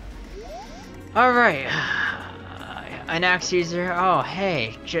 Alright. An axe user. Oh,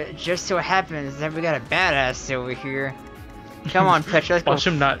 hey. Just so happens that we got a badass over here. Come on, Petra. Let's go. Watch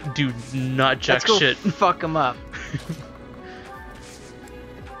him not jack Let's go shit. fuck him up.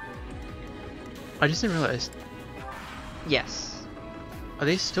 I just didn't realize. Yes. Are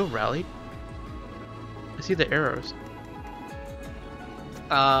they still rallied? I see the arrows.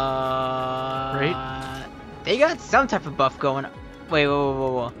 Right? They got some type of buff going. Wait,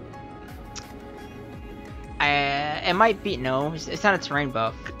 whoa. It might be... No, it's not a terrain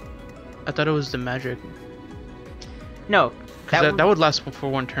buff. I thought it was the magic. No. Because that would last for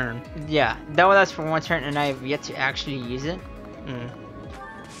one turn. Yeah, that would last for one turn, and I have yet to actually use it. Mm.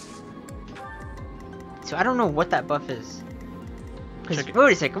 So I don't know what that buff is. Check it.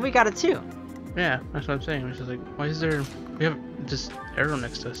 Wait a second, we got it too. Yeah, that's what I'm saying. It's just like, why is there... We have this arrow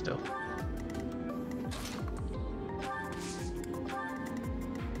next to us still.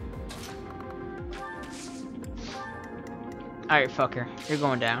 Alright, fucker. You're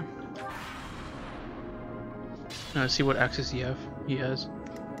going down. Now let's see what axes he has.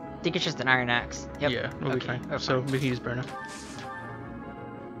 I think it's just an iron axe. Yep. Yeah, we'll be fine. we're So fine. we can use Berna.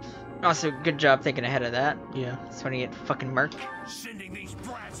 Also, good job thinking ahead of that. Yeah. That's when you get fucking murked. Sending these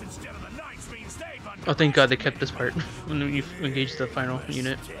brats instead of the knights means they've Oh, thank God they kept this part when you engage the final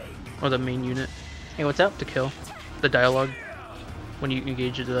unit or the main unit Hey, what's up? to kill. The dialogue when you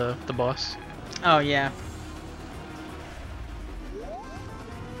engage the boss. Oh, yeah.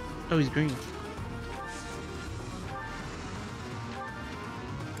 Oh, he's green.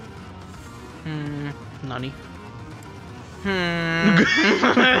 Nani.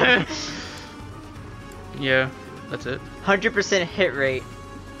 Yeah, that's it. 100% hit rate.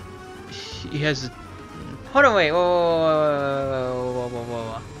 He has... Hold on, wait. Whoa.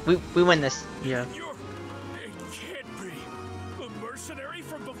 We win this. Yeah. It can't be. A mercenary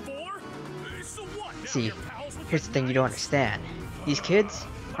from before? So what? Now See, you're pals with here's the thing you don't understand. These kids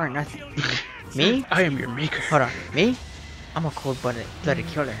are nothing. Me? I am your maker. Hold on. Me? I'm a cold-blooded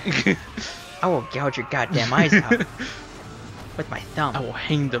killer. I will gouge your goddamn eyes out with my thumb. I will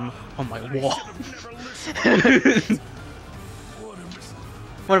hang them on my wall.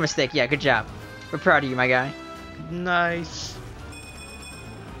 What a mistake. Yeah, good job. We're proud of you, my guy. Nice.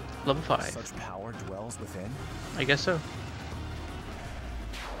 Level 5. Such power dwells within. I guess so.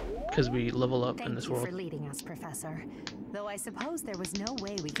 Because we level up in this Thank you world. for leading us, Professor. Though I suppose there was no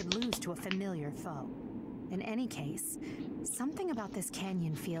way we could lose to a familiar foe. In any case, something about this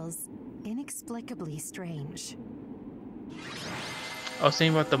canyon feels inexplicably strange. I was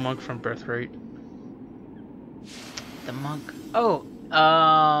thinking about the monk from Birthright. The monk. Oh,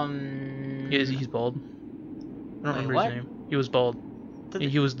 He's bald. I don't remember what? his name. He was bald.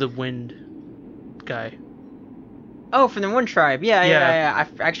 He was the wind guy. Oh, from the one tribe. Yeah. I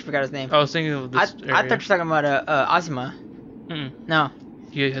actually forgot his name. I was thinking of this I area. thought you were talking about Ozma. No.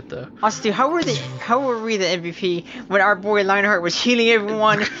 You hit the... Also, dude, how were we the MVP when our boy Lionheart was healing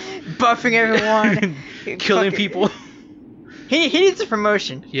everyone, buffing everyone, killing fucking- people. He needs a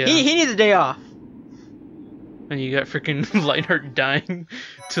promotion. Yeah. He needs a day off. And you got freaking Lionheart dying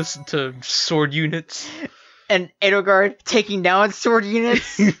to sword units. And Edelgard taking down sword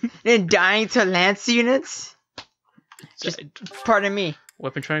units and dying to lance units. Just pardon me.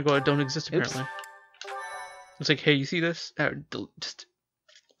 Weapon triangle don't exist apparently. It's like, hey, you see this? Just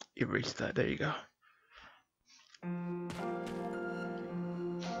erase that. There you go.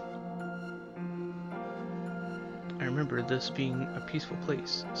 I remember this being a peaceful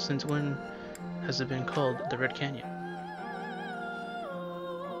place. Since when has it been called the Red Canyon?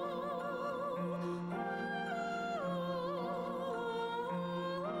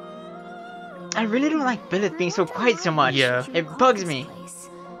 I really don't like Billith being so quiet so much. Yeah. It bugs me.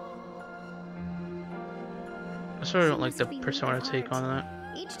 I sort of don't like the persona take on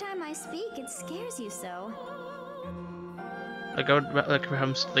that. Each time I speak, it scares you so. Like I would like for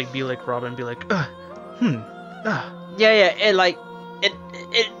him like be like Robin, be like, Yeah, it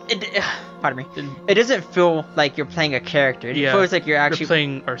pardon me. And- It doesn't feel like you're playing a character. It feels like you're actually we're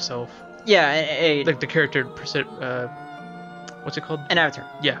playing ourselves. Yeah, Like the character what's it called? an avatar.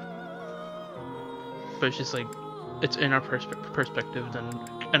 Yeah. But it's just like it's in our perspective than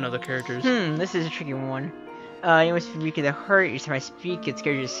another characters. This is a tricky one. You must be weak in the heart. Each time I speak, it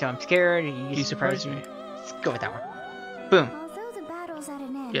scares you, so I'm scared. You surprise me. Let's go with that one. Boom. Although the battle's at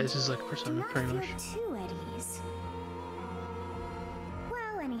an end, Yeah, this is like do Persona, not pretty feel much. too at ease.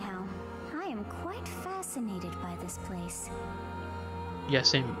 Well, anyhow, I am quite fascinated by this place. Yeah,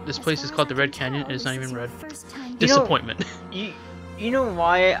 same. This As place far is as called I the can Red Canyon. tell, It is not this even your red. first time You know- Disappointment. You know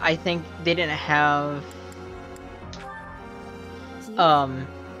why I think they didn't have here. I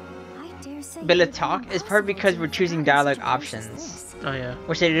dare say Bella it would be talk is part impossible because to we're choosing find dialogue such a place as options, this. Oh yeah.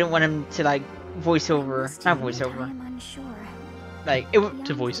 which they didn't want him to like voice over, Must not admit, voice over. I am unsure. Like it would.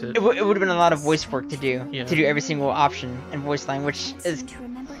 To voice it. It would have been a lot of voice work to do, Yeah. to do every single option and voice line, I which can't is seem to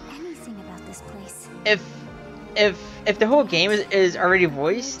remember anything about this place. if the whole game is already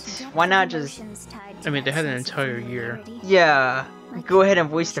voiced, why not just Emotions tied I to mean, they that had an sense of entire year. familiarity. yeah, Like go ahead and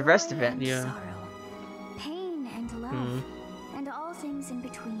voice the rest of joy it. and Yeah. sorrow, pain and love, Mhm. and all things in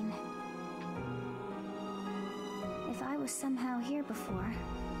between. If I was somehow here before,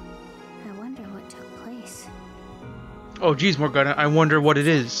 I wonder what took place. Oh geez, Morgana, I wonder what it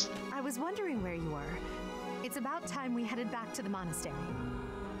is. I was wondering where you were. It's about time we headed back to the monastery.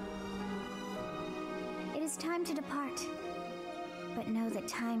 It is time to depart. But know that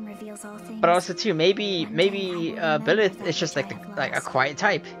time reveals all things. But also too, maybe One day I will remember Billith that is just which like I have like a lost. quiet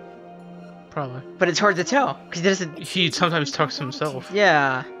type, Probably. but it's hard to tell because he doesn't. He sometimes talks to himself,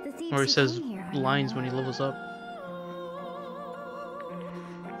 Yeah, The thieves or he who says came here, I lines know. when he levels up.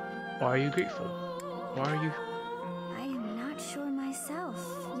 Why are you grateful? Why are you? I am not sure myself,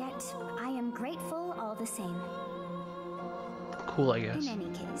 yet I am grateful all the same. Cool, I guess. In any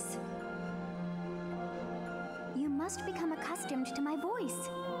case, you must become accustomed to my voice.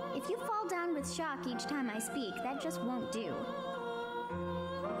 If you fall down with shock each time I speak, that just won't do.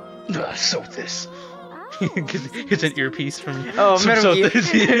 So this. Oh, It's an earpiece from Oh, some Metal Gear.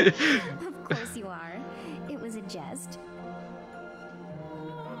 Celtics. Of course you are. It was a jest.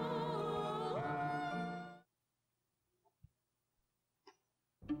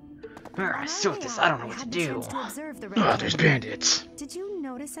 I suit this. I don't know what to do. Oh, there's bandits. Did you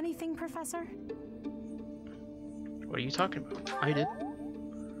notice anything, Professor? What are you talking about? I did.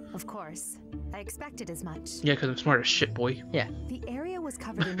 Of course. I expected as much. Yeah, because I'm smart as shit, boy. The area was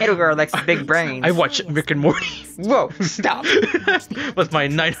covered in Edelgard likes big brains. I watch Rick and Morty Whoa, stop. with my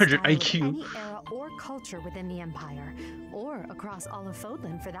 900 Style of IQ. Any era or culture within the Empire, or across all of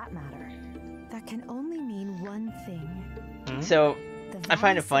Fodlan for that matter. That can only mean one thing. So The I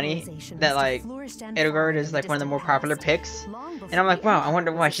find it valley funny civilization that, must have like, flourished and Edelgard thrived is in like one of the more distant popular past, picks, long and I'm like, before wow, the I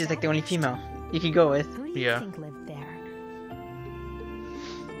wonder Empire why was she's like the only established. female you could go with. Who do you Yeah. think lived there?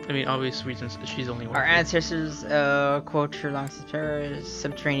 I mean, obvious reasons that she's only one. Our ancestors, culture, long since Paris,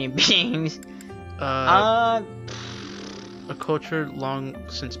 subterranean beings. A culture long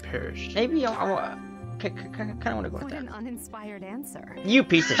since perished. Maybe I kind of want to go with What that. an uninspired answer. You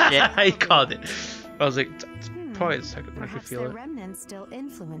piece of shit. I called it. I was like, it's probably the second one I could Perhaps feel their it. remnants still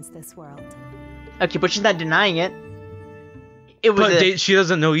influence this world. Okay, but she's not denying it. It was But she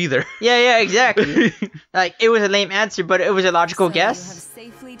doesn't know either. yeah, exactly. Like it was a lame answer, but it was a logical So you have guess.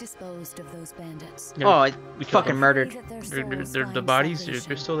 safely disposed of those bandits. Yeah, Oh, we killed fucking them. murdered. That their They're, souls they're the find bodies. They're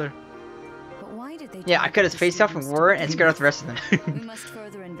salvation. still there. But why did they Yeah, I target could have the faced off and students to war and begin scared off with? the rest of them. We must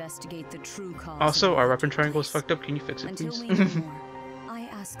further investigate the true cause. Also, of our what weapon took triangle is place. fucked up. Can you fix it, Until please? we know more, I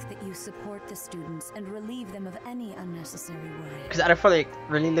ask that you support the students and relieve them of any unnecessary worry. Because I'd have like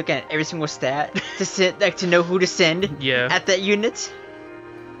really looking at every single stat to to know who to send Yeah, at that unit.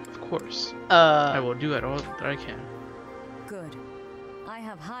 of course. I Uh, will do it all that I can. Good. I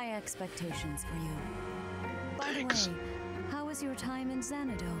have high expectations for you. By Thanks. the way, how was your time in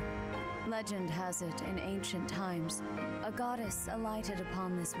Xanadu? Legend has it, in ancient times, a goddess alighted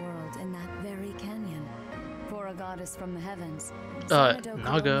upon this world in that very canyon. For a goddess from the heavens, Xanadu could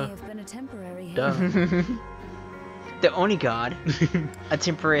Naga. only have been a temporary Duh. haven. the only god, a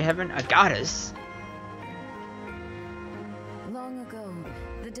temporary heaven, a goddess. Long ago,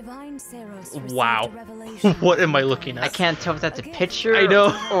 the divine Saros received Wow. a revelation. What am I looking I at? can't tell if that's a picture I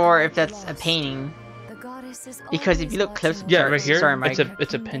know. or if that's a painting. The goddess is Because if always you look close- watching Yeah, over right here. Sorry, us Mike.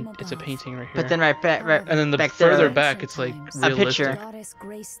 It's a kingdom painting right here. But then right and then the back further there, back, it's like A realistic. picture. The goddess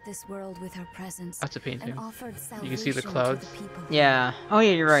graced this world with her presence That's a painting. and offered You can see the salvation to clouds. people. Yeah. Oh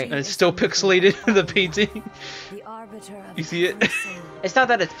yeah, you're right. And it's still pixelated in the painting. The arbiter of You see it? every soul. It's not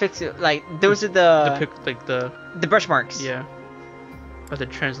that it's fixed. Like those are The the pic, like the brush marks. yeah. But they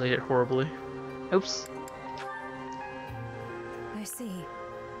translate it horribly. Oops. I see.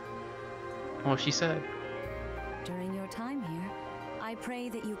 Oh, she said. During your time here, I pray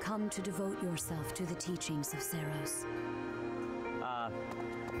that you come to devote yourself to the teachings of Seros.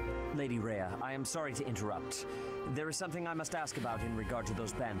 Lady Rhea, I am sorry to interrupt. There is something I must ask about in regard to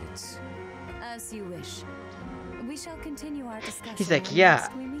those bandits. As you wish. We shall continue our discussion. He's like, when yeah,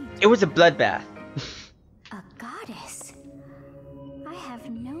 next we meet. it was a bloodbath. A goddess? I have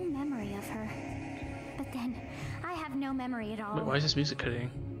no memory of her. But then, I have no memory at all. Wait, why is this music cutting?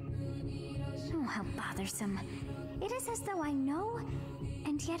 Oh, how bothersome. It is as though I know,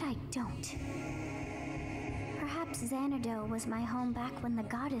 and yet I don't. Perhaps Xanadu was my home back when the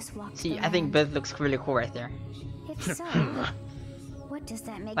goddess walked See, the I think land. Beth looks really cool right there. If so, what does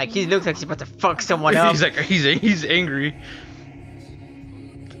that make Like, me he looks like now? he's about to fuck someone up. He's like, he's angry.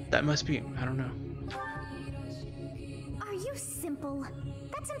 That must be, I don't know. Are you simple?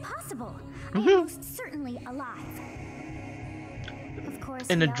 That's impossible. I Mm-hmm. am most certainly alive. Of course,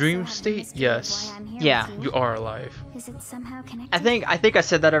 In we a also dream have the state, mystery of yes. why I'm here Yeah. with You are alive. Is it somehow connected? I think I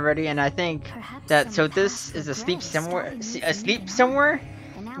said that already, and I think Perhaps that so some this past is regret asleep is somewhere, stopping me from asleep moving on. somewhere,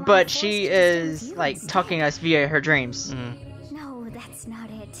 And now I'm but forced she to stay with is you like instead. talking to us via her dreams. Mm. No, that's not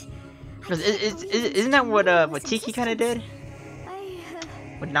it. I 'Cause can't believe this isn't that what meaningless Tiki kind of did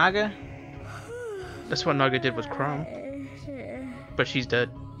existence. with Naga? That's what Naga did with Crom. But she's dead.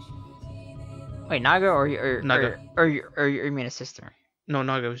 Wait, Naga or Naga. or you mean a sister? No,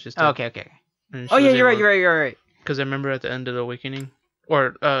 Naga was just dead. Oh, okay. And Oh she yeah, was you're right. able- You're right. Because I remember at the end of the Awakening,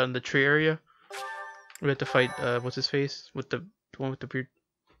 or in the tree area, we had to fight, what's his face? With the one with the weird,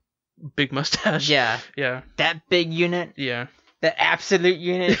 big mustache. Yeah, Yeah. that big unit, Yeah. that absolute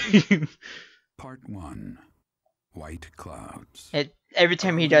unit. Part 1. White Clouds. Every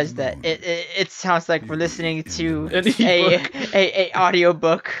time he does that, it sounds like we're listening to An ebook. a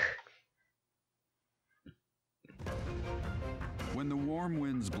audiobook. When the warm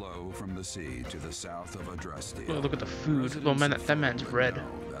winds blow from the sea to the south of Adrestia, Oh, look at the food. Oh man, that man's residents red.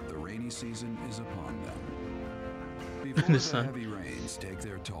 know that the rainy season is upon them. The Before the sun. heavy rains take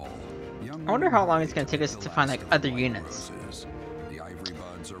their toll, young I wonder how long women it's gonna take us the to find last like of other the white units. roses. The ivory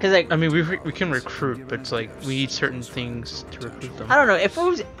buds are 'Cause, like- I mean, we flowers can that recruit, give but it's like gifts we need to certain those things finding to recruit them. I don't know if it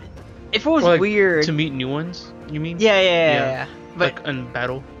was Or, like, weird. To meet new ones, you mean? Yeah. But Like in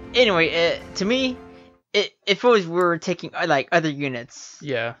battle. anyway, to me, if it was we were taking like other units,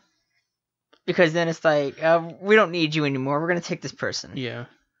 Yeah. because then it's like we don't need you anymore. We're gonna take this person. Yeah.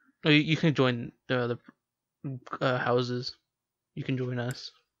 Or you can join the houses. You can join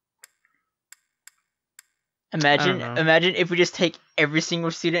us. Imagine I don't know. if we just take every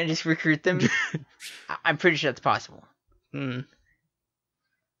single student and just recruit them. I'm pretty sure that's possible. Mm.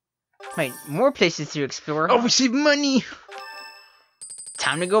 Wait, more places to explore. Oh, we see money.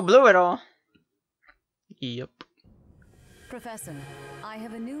 Time to go blow it all. Yep. Professor, I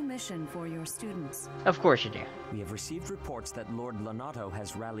have a new mission for your students. Of course you do. We have received reports that Lord Lonato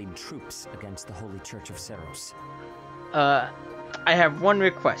has rallied troops against the Holy Church of Seros. I have one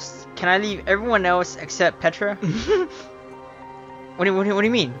request. Can I leave everyone else except Petra? What do you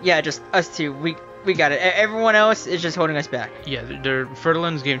mean? Yeah, just us two. We got it. Everyone else is just holding us back. Yeah, their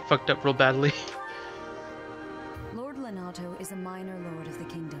Fertiland's getting fucked up real badly. Lord Lonato is a minor lord of the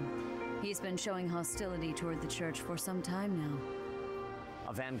kingdom. He's been showing hostility toward the church for some time now.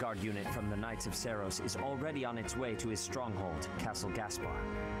 A vanguard unit from the Knights of Seros is already on its way to his stronghold, Castle Gaspar.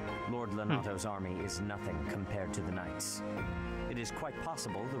 Lord Lonato's army is nothing compared to the Knights. It is quite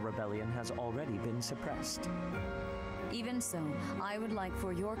possible the rebellion has already been suppressed. Even so, I would like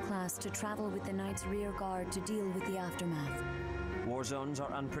for your class to travel with the Knights' rear guard to deal with the aftermath. War zones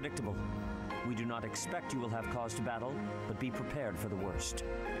are unpredictable. We do not expect you will have cause to battle, but be prepared for the worst.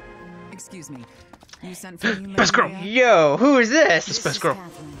 Excuse me. You sent for me, Best girl. Lady Rhea? Yo, who is this? This best girl.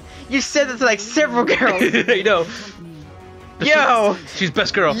 Catherine. You said this to like several girls. I know. Yo, She's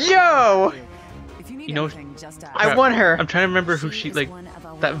best girl. yo. If you need You know, anything, just ask. I want her. I'm trying to remember who she is like. one of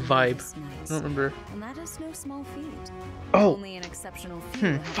our That vibe. bravest I knights. don't remember. And that is no small feat. Oh, Only an exceptional few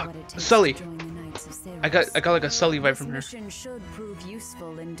have fuck. what it takes Sully. to join the Knights of Seros. I got like a Sully vibe This from her. mission should prove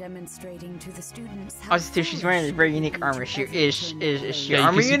useful in demonstrating to the students how also too, she's wearing a very unique armor. She is she Yeah, you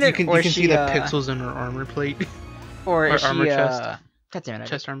armor can see, unit you can, or you can she see the pixels in her armor plate. or is or armor she chest. God damn it,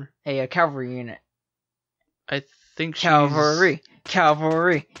 Chest armor. a cavalry unit. I think she's... Cavalry.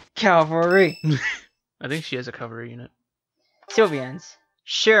 I think she has a cavalry unit. Sylvians.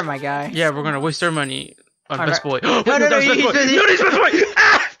 Sure, my guy. Yeah, we're gonna waste our money on Alright. Best Boy. No, That was he's- Best Boy. he's- No, he's Best Boy.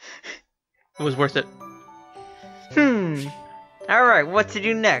 Ah! It was worth it. Alright, what to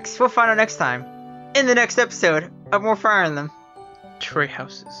do next? We'll find out next time. In the next episode of More Fire Emblem. Three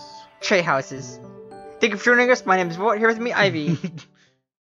Houses. Three Houses. Thank you for joining us. My name is Walt. Here with me, Ivy.